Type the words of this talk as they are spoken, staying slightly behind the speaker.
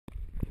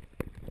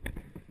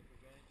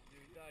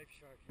live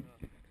shark now.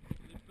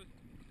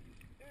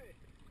 Hey,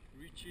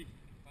 Richie.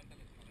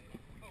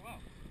 Oh wow.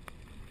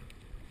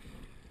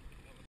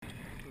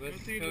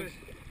 West Coast.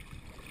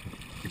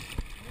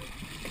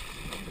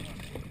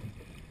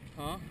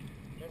 Huh?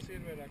 No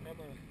sirve la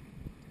cámara.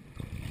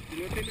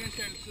 ¿No tienes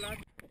el flash?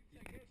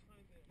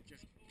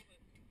 Just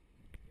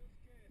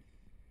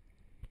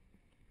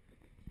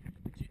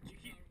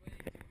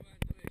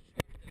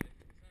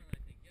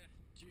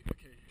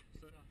Okay,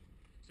 so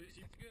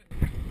it's good.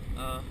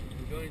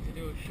 We're going to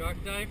do a shark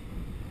dive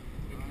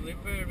with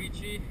Flipper,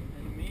 Richie,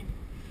 and me,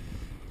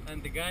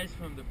 and the guys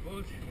from the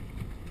boat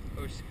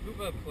or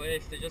Scuba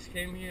place. They just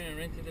came here and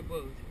rented a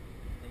boat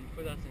and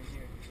put us in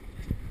here.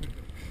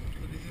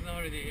 So this is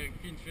already an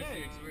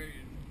interesting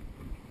experience.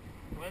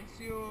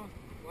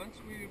 Once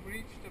we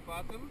reach the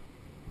bottom,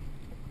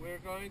 we're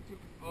going to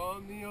all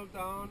kneel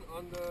down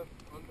on the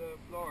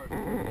floor.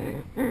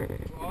 Okay? We're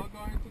all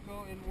going to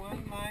go in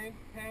one line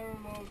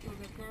parallel to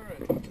the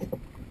current.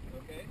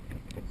 Okay?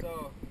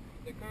 So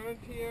the current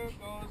here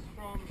goes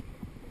from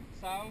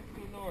south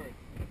to north.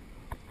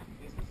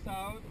 This is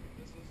south,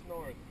 this is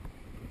north.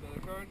 So the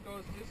current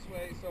goes this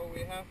way, so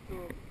we have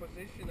to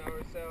position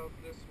ourselves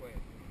this way.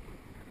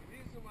 The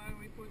reason why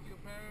we put you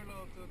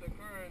parallel to the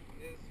current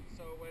is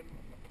so when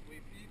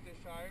we feed the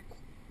sharks,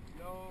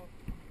 no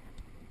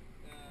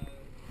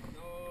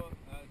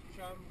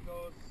chum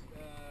goes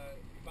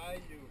by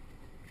you,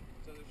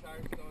 so the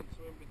sharks don't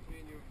swim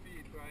between your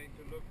feet trying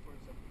to look for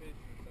some fish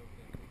or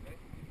something. Okay?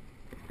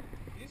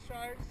 These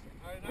sharks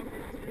are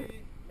number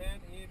 3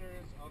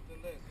 man-eaters of the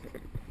list.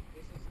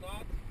 This is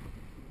not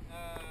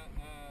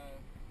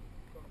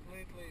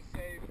completely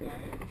safe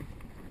dive.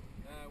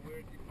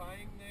 We're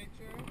defying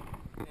nature,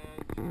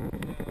 and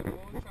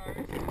bull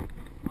sharks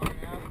are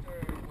after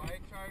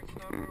white sharks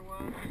number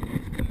 1,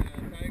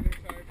 tiger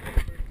sharks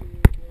number 2,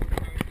 bull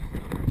sharks is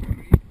number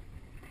 3.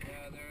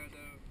 They're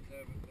the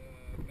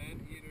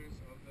man-eaters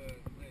of the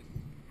list.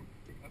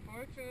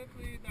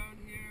 Unfortunately, down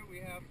here we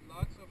have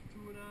lots of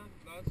tuna,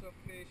 lots of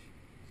fish,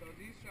 so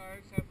these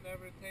sharks have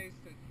never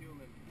tasted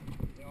human.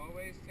 They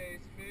always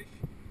taste fish,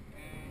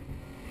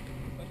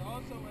 but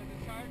also when the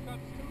shark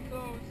comes too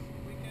close,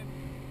 we can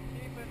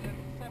keep it and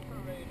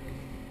separate it.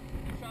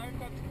 If the shark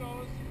comes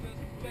close, you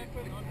just flip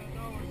it on the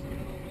nose a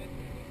little bit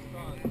and it's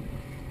gone.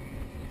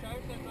 The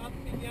sharks are not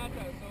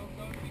piñata, so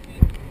don't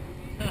begin to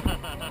eat.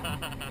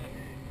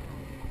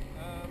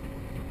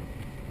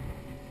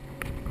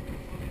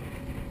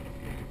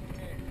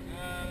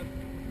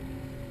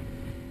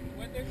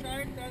 When the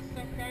shark does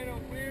some kind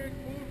of weird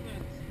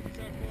movements, these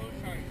are bull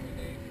sharks. When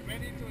they're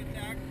ready to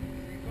attack,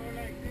 they go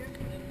like this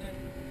and then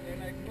they're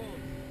like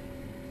bulls.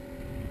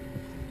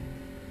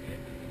 Okay?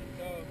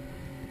 So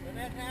when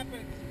that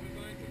happens, we're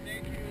going to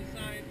make you a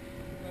sign.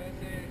 We're going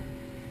to say,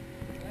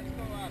 let's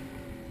go up.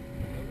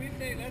 When we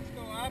say let's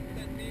go up,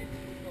 that means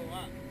we go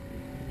up.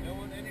 I don't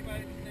want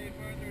anybody to stay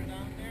further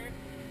down there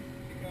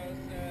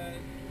because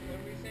when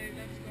we say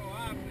let's go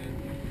up and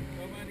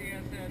nobody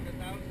has said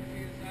 1,000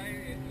 psi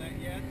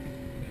yet,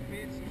 that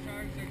means the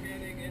sharks are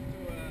getting into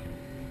a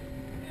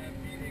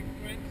feeding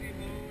frenzy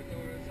mode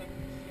or some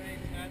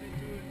strange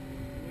attitude.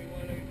 We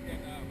want to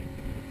get out.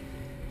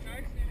 The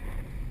sharks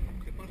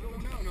 ¿Te pasó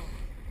una o no?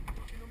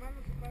 Si nomás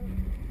no se para.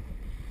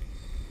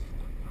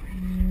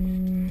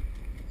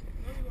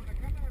 No digo la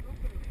cámara no,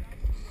 pero ya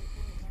no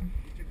puedo usar.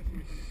 Y checa si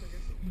me conecta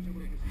esto, estoy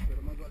seguro que sí,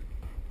 pero más vale.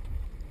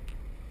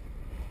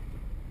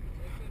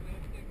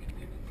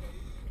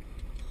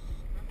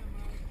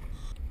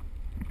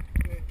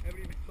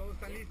 ¿Todos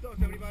están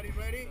listos? Everybody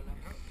ready?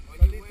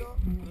 ¿Están listos?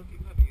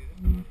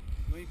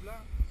 ¿No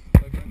infla?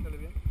 ¿Cántale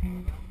bien?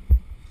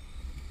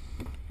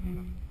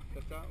 ¿Ya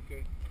está? Ok.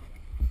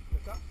 ¿Ya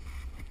está?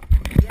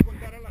 Voy a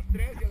contar a las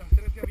 3 y a las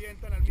 3 se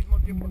avientan al mismo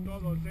tiempo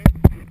todos, ¿eh?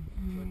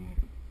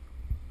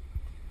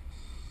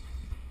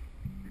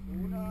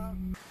 1,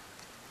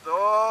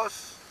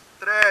 2,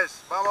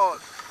 3,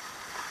 ¡vamos!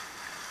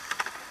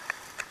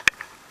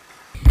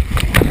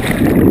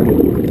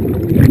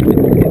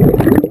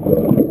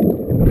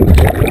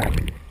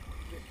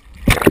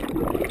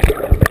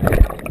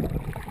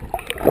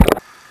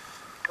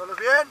 ¿Todos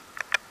bien?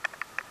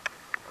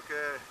 Ok.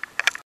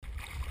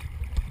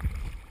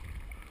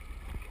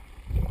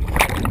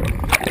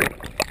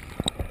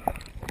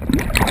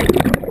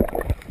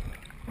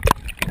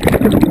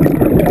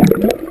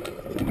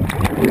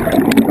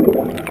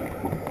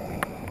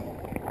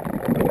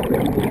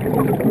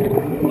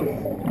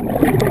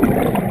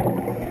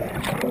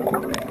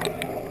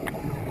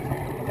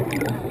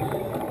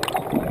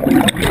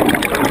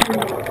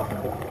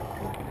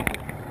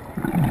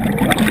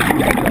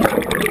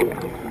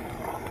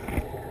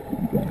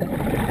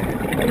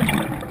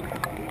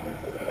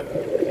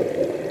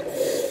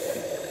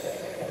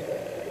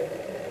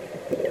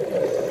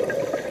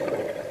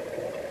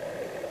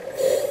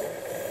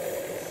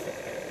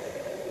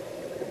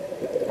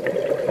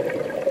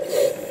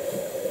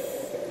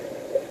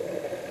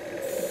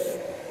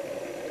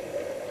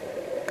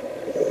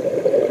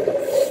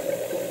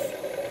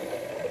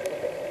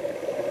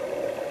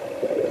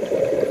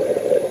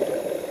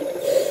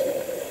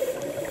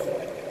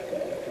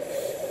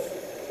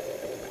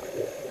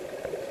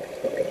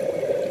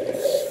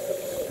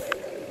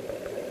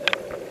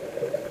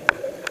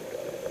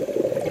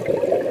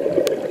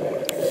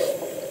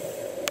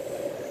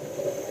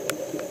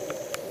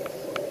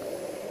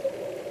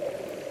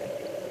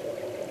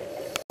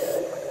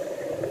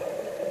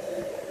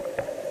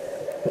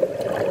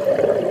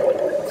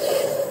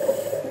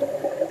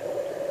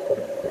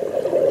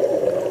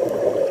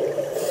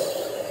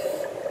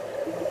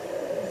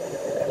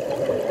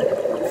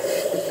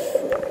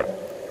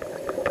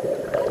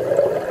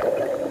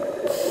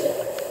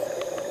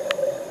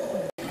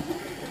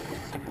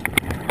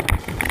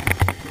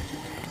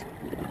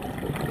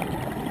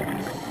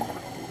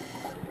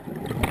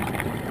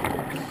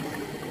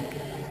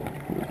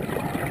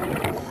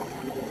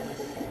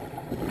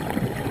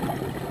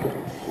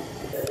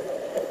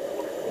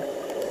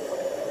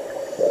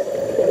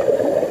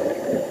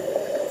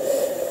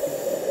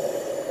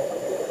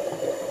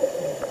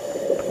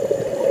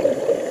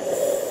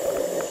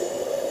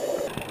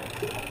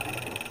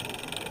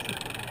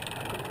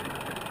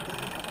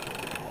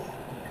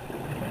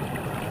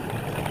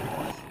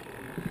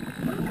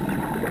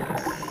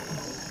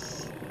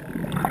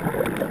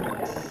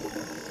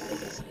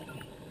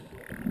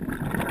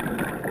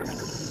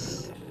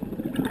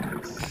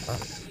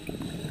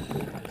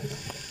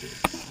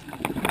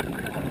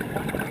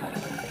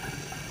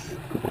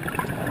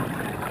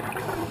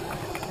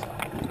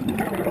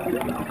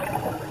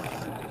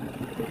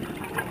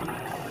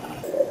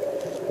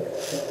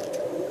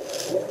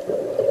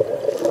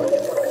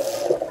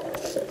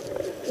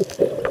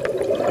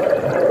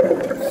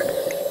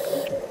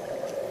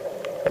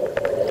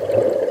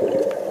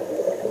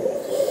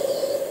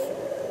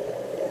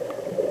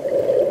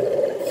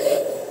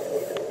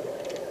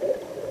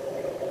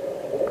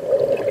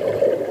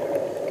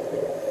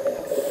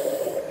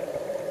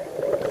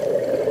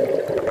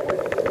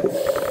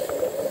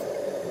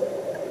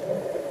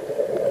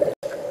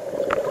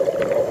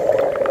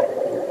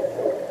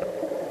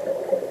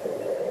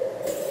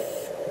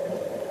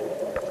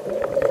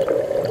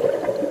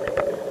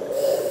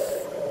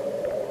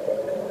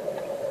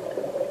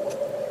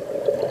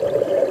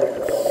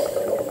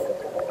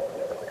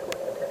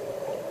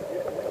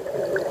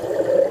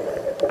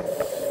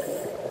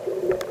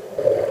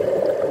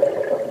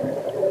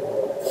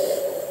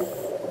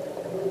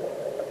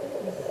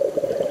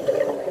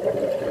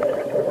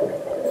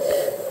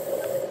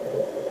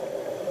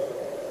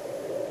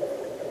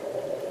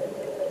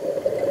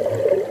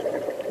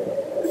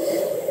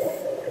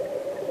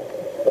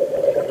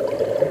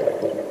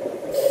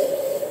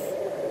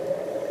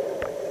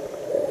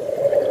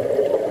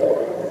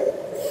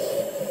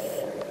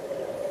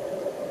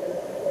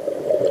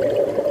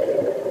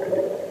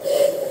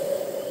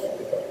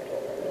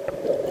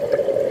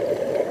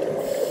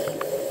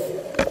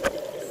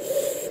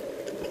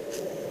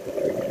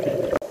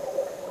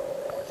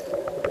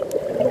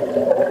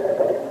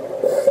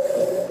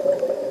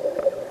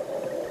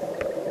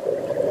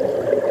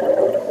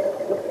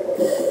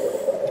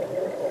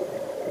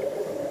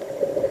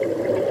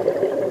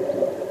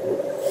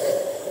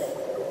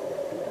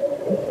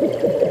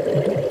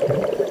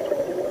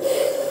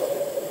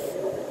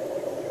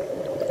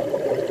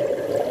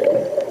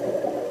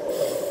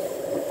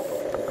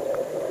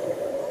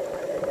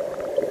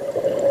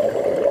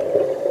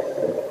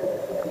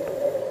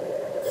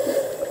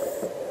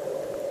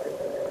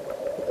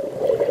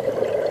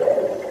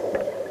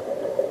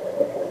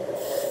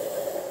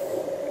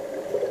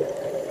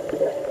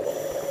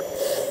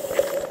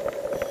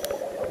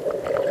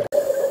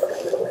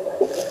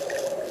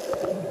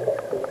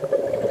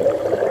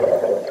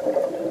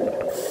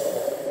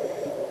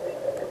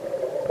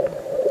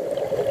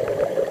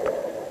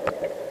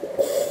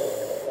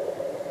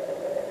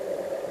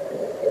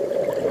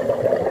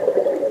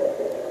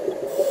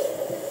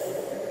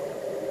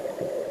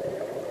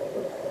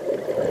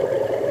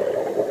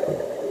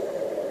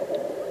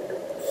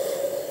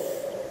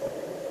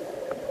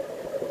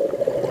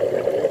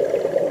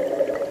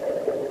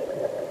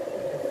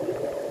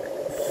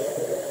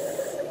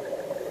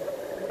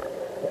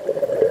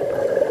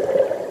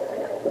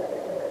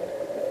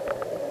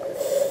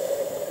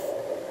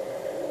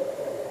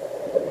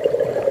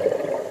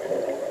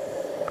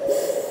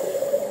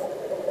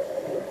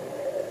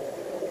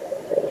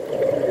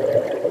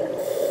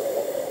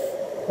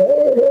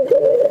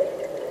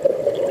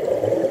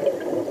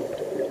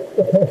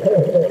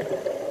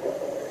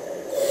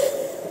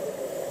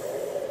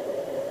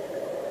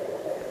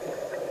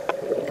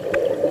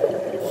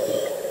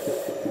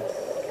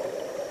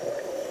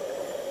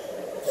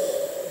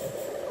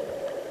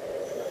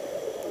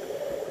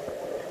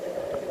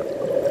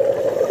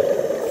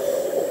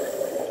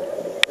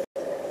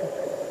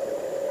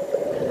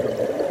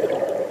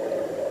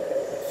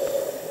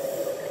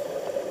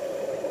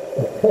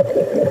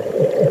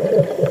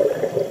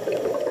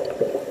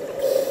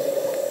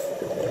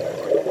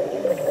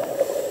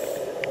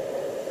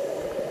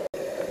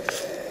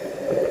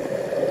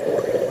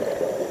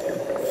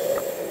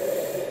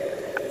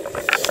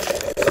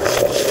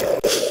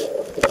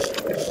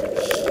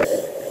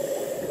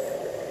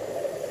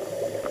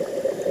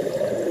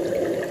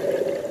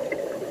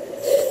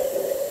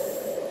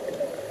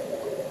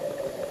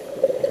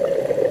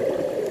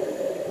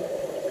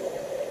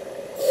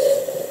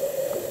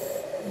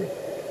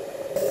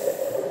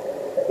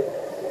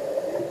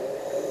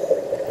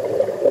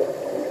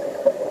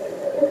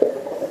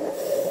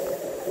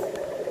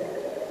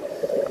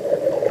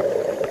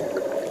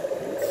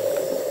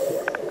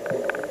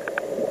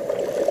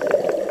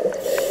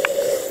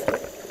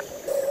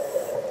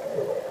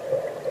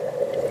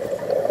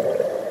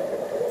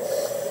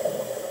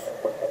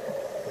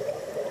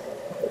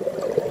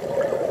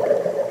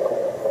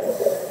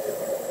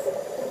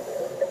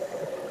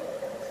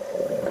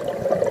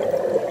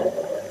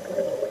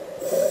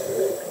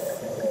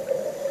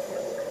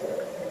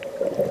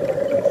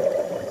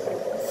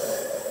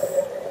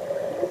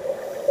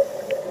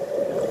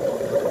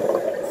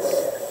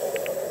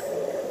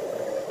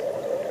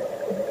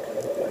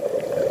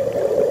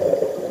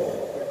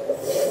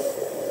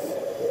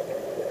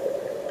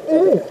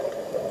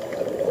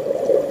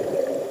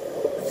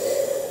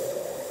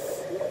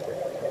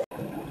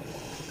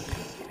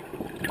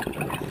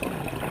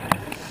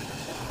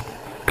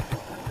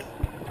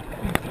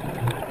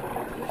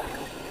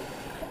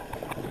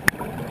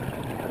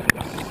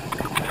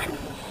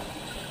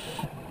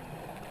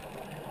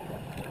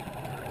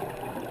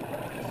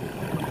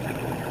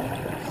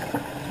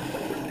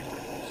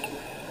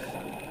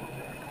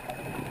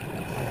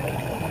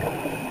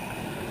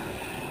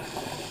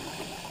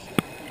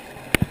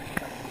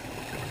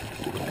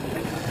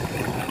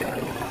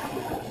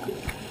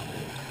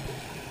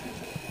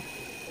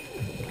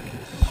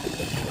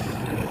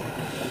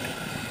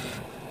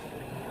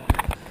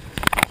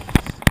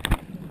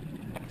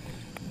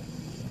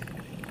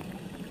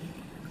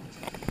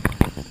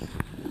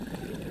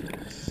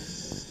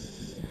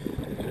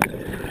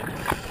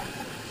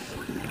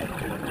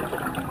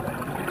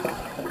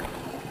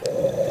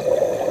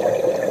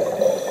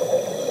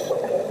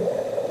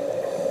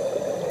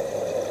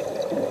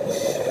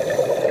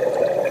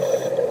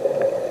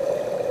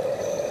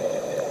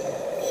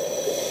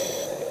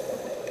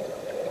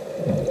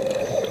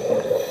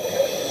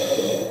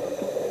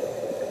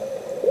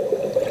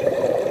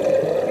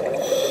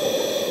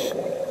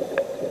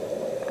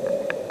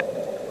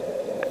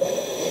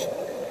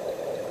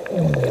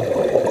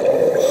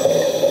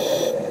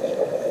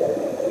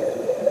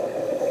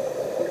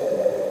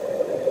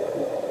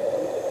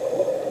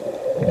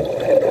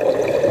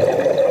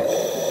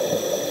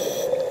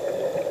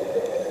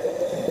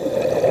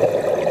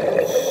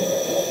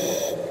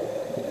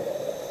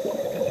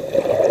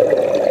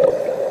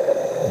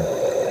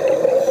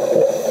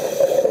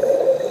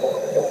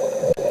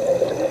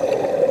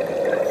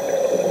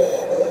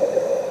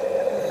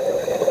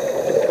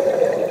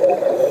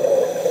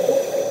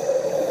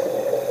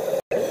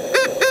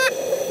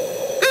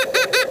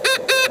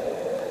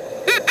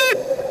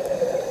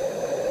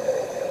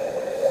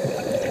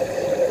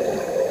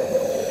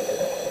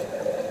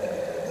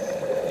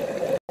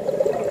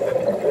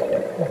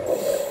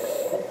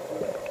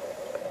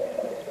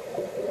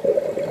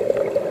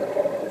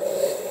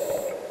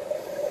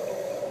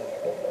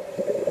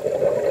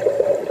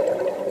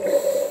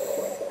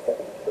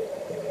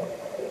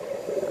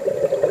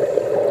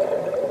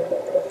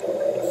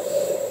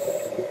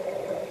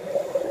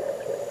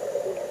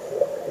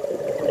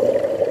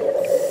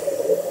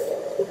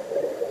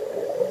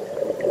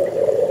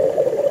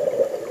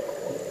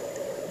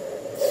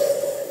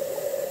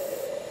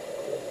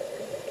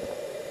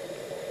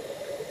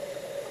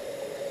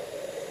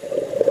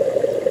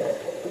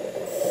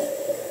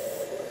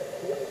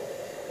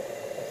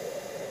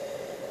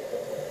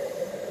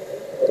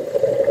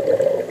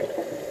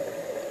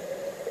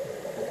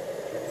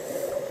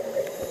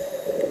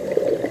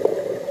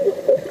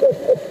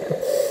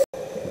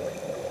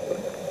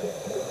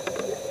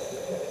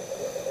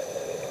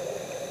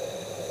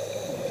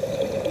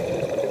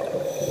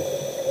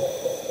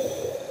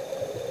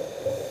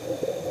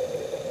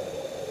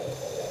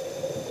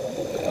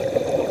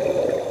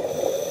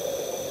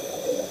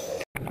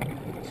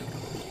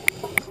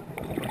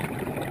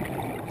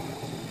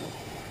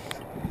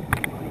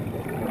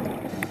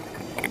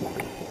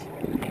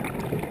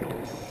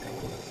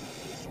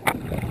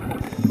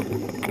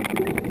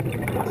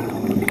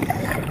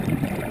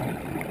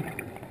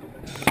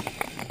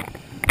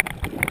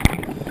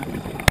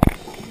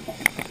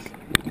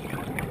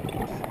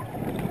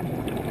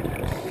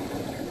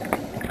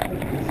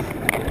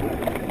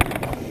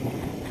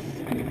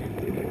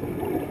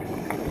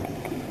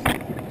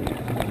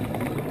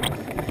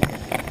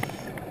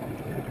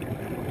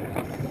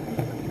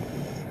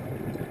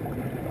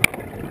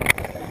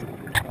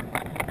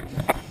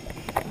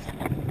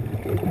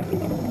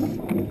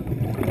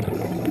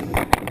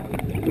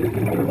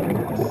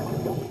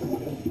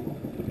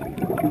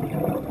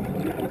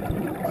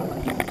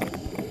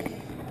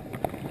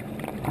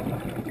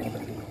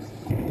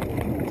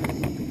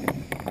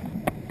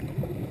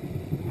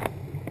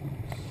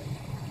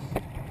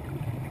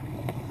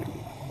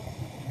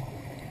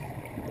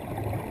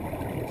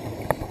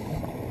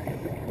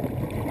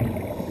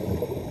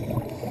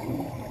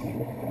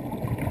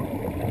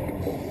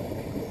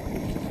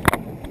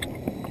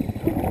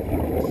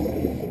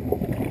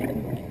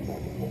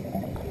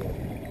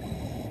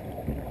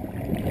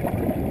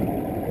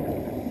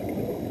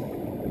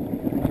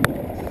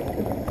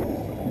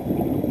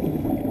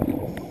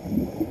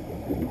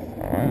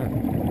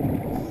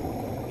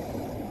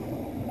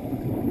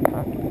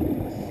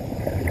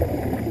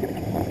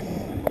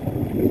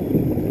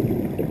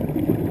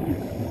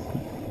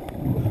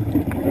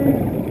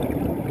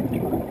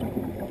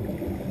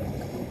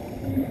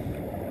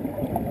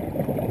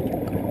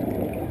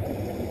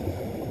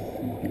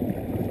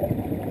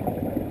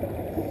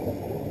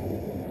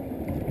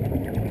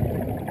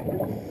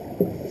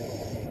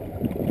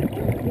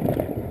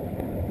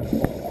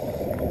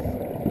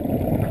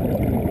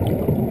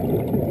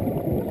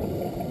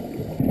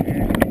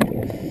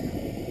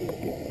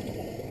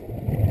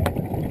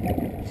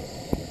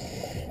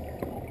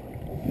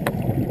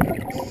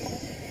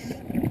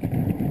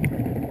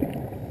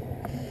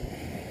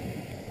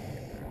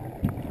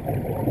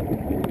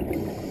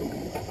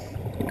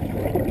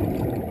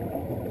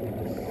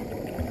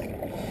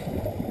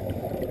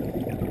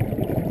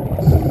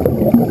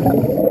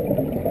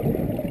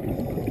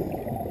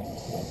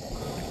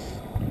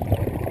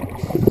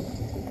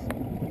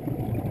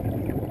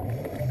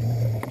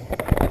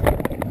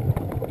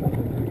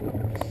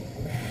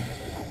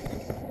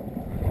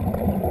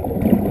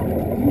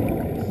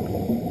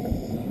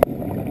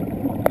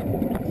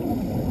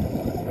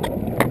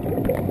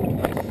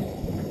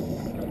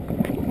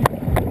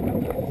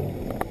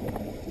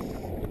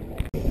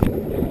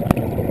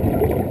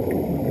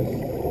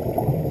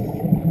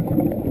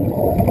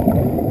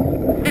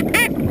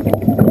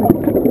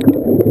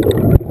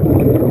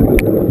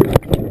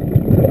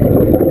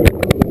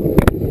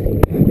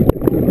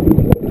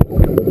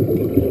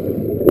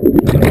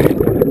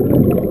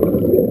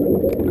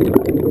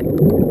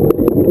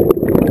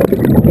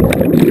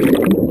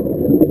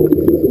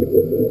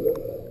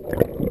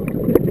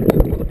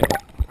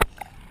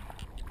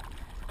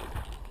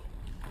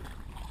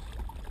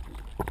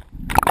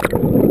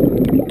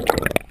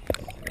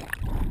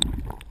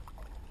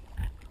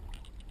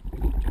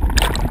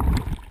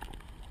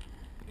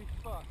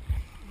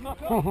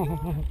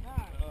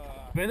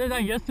 Better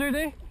than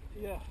yesterday?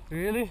 Yeah.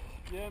 Really?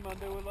 Yeah, man.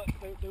 They were like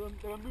they were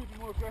moving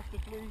more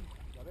aggressively.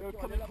 They were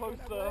coming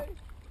closer.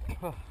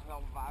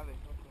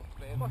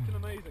 Fucking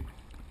amazing.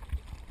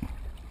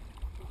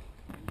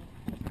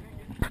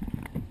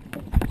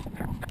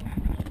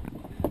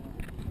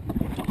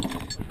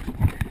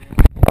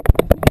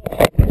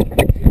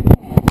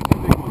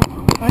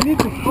 I need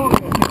to go.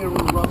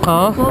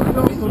 Huh?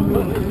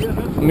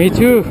 Me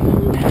too.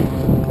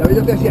 Yo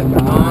te decía,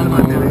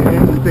 cálmate,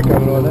 este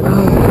cabrón.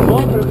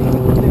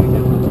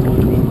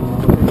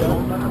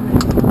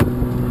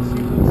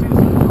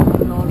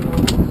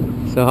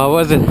 So how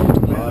was it?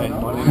 Hi,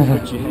 my name's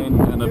Richie Hen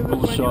and a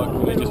bull shark.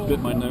 They just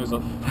bit my nose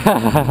off.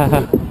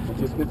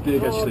 Just a bit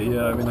big actually,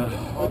 yeah. I mean,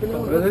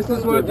 But this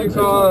is what you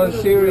call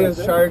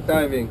serious shark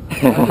diving.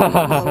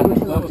 that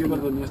was better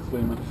than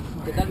yesterday, man.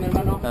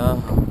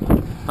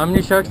 How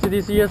many sharks did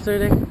you see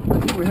yesterday?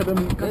 We had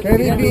them.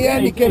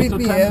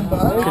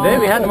 Today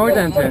we had more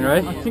than 10,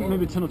 right? I think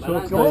maybe 10 or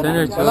 12. 10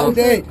 or 12.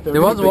 Today,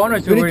 There was one or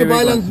two. we need to really big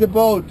balance ones. the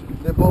boat.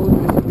 The boat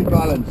needs to be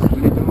balanced.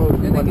 We need to move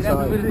one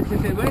side.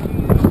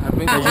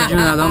 جون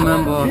الان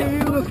من با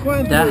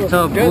 10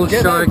 تا بول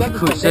شارک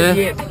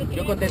کوسه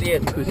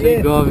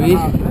گاوی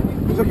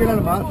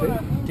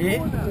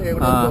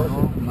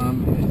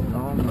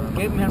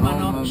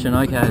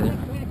شنا کردیم.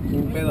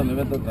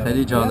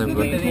 خیلی جالب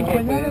بود.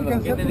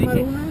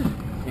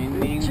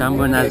 چند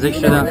بار نزدیک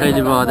شدم،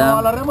 خیلی با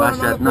آدم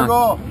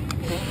وحشتناک،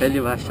 خیلی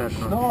وحشتناک،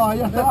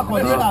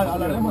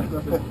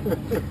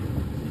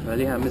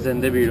 ولی همه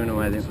زنده بیرون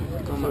اومدیم.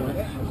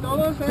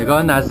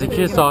 نگاه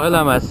نزدیکی ساحل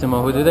هم هستیم،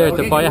 ما حدود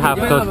ارتفاع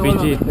 70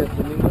 فیتی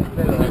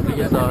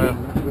نزدیک ساحل.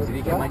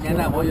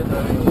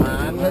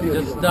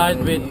 Just died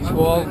with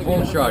 12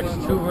 bull sharks,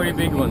 2 very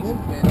big ones.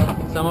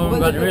 Some of them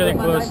got really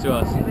close to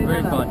us.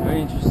 Very fun,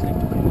 very interesting.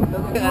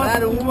 It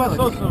was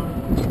awesome.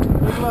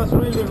 It was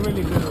really,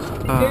 really good.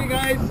 Okay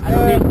guys,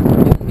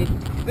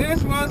 this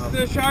was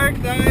the shark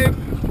dive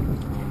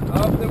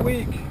of the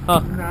week.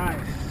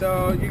 Nice. So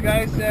you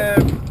guys,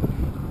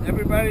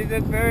 everybody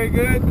did very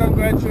good.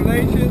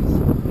 Congratulations.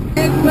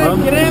 I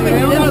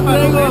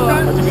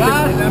just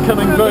think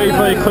coming very,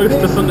 very close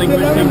to something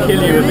which can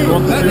kill you if it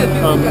wants to.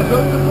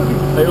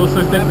 I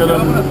also think that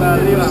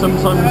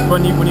sometimes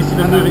when you see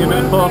them moving a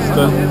bit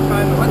faster,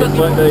 it's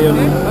like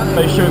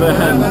they show their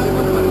hands.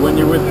 When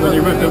you're with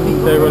them,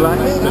 they're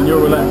relaxed and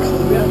you're relaxed,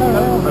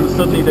 and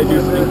suddenly they do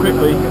something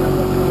quickly.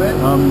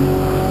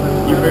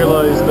 You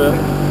realise that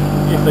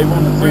if they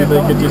wanted to,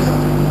 they could just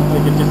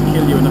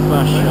kill you in a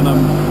flash, and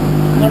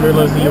you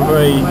realise that you're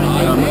very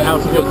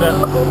out of your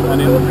depth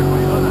and in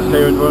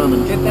their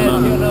environment,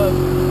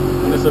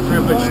 and it's a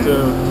privilege to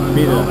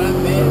be there.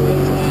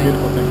 It's a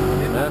beautiful thing.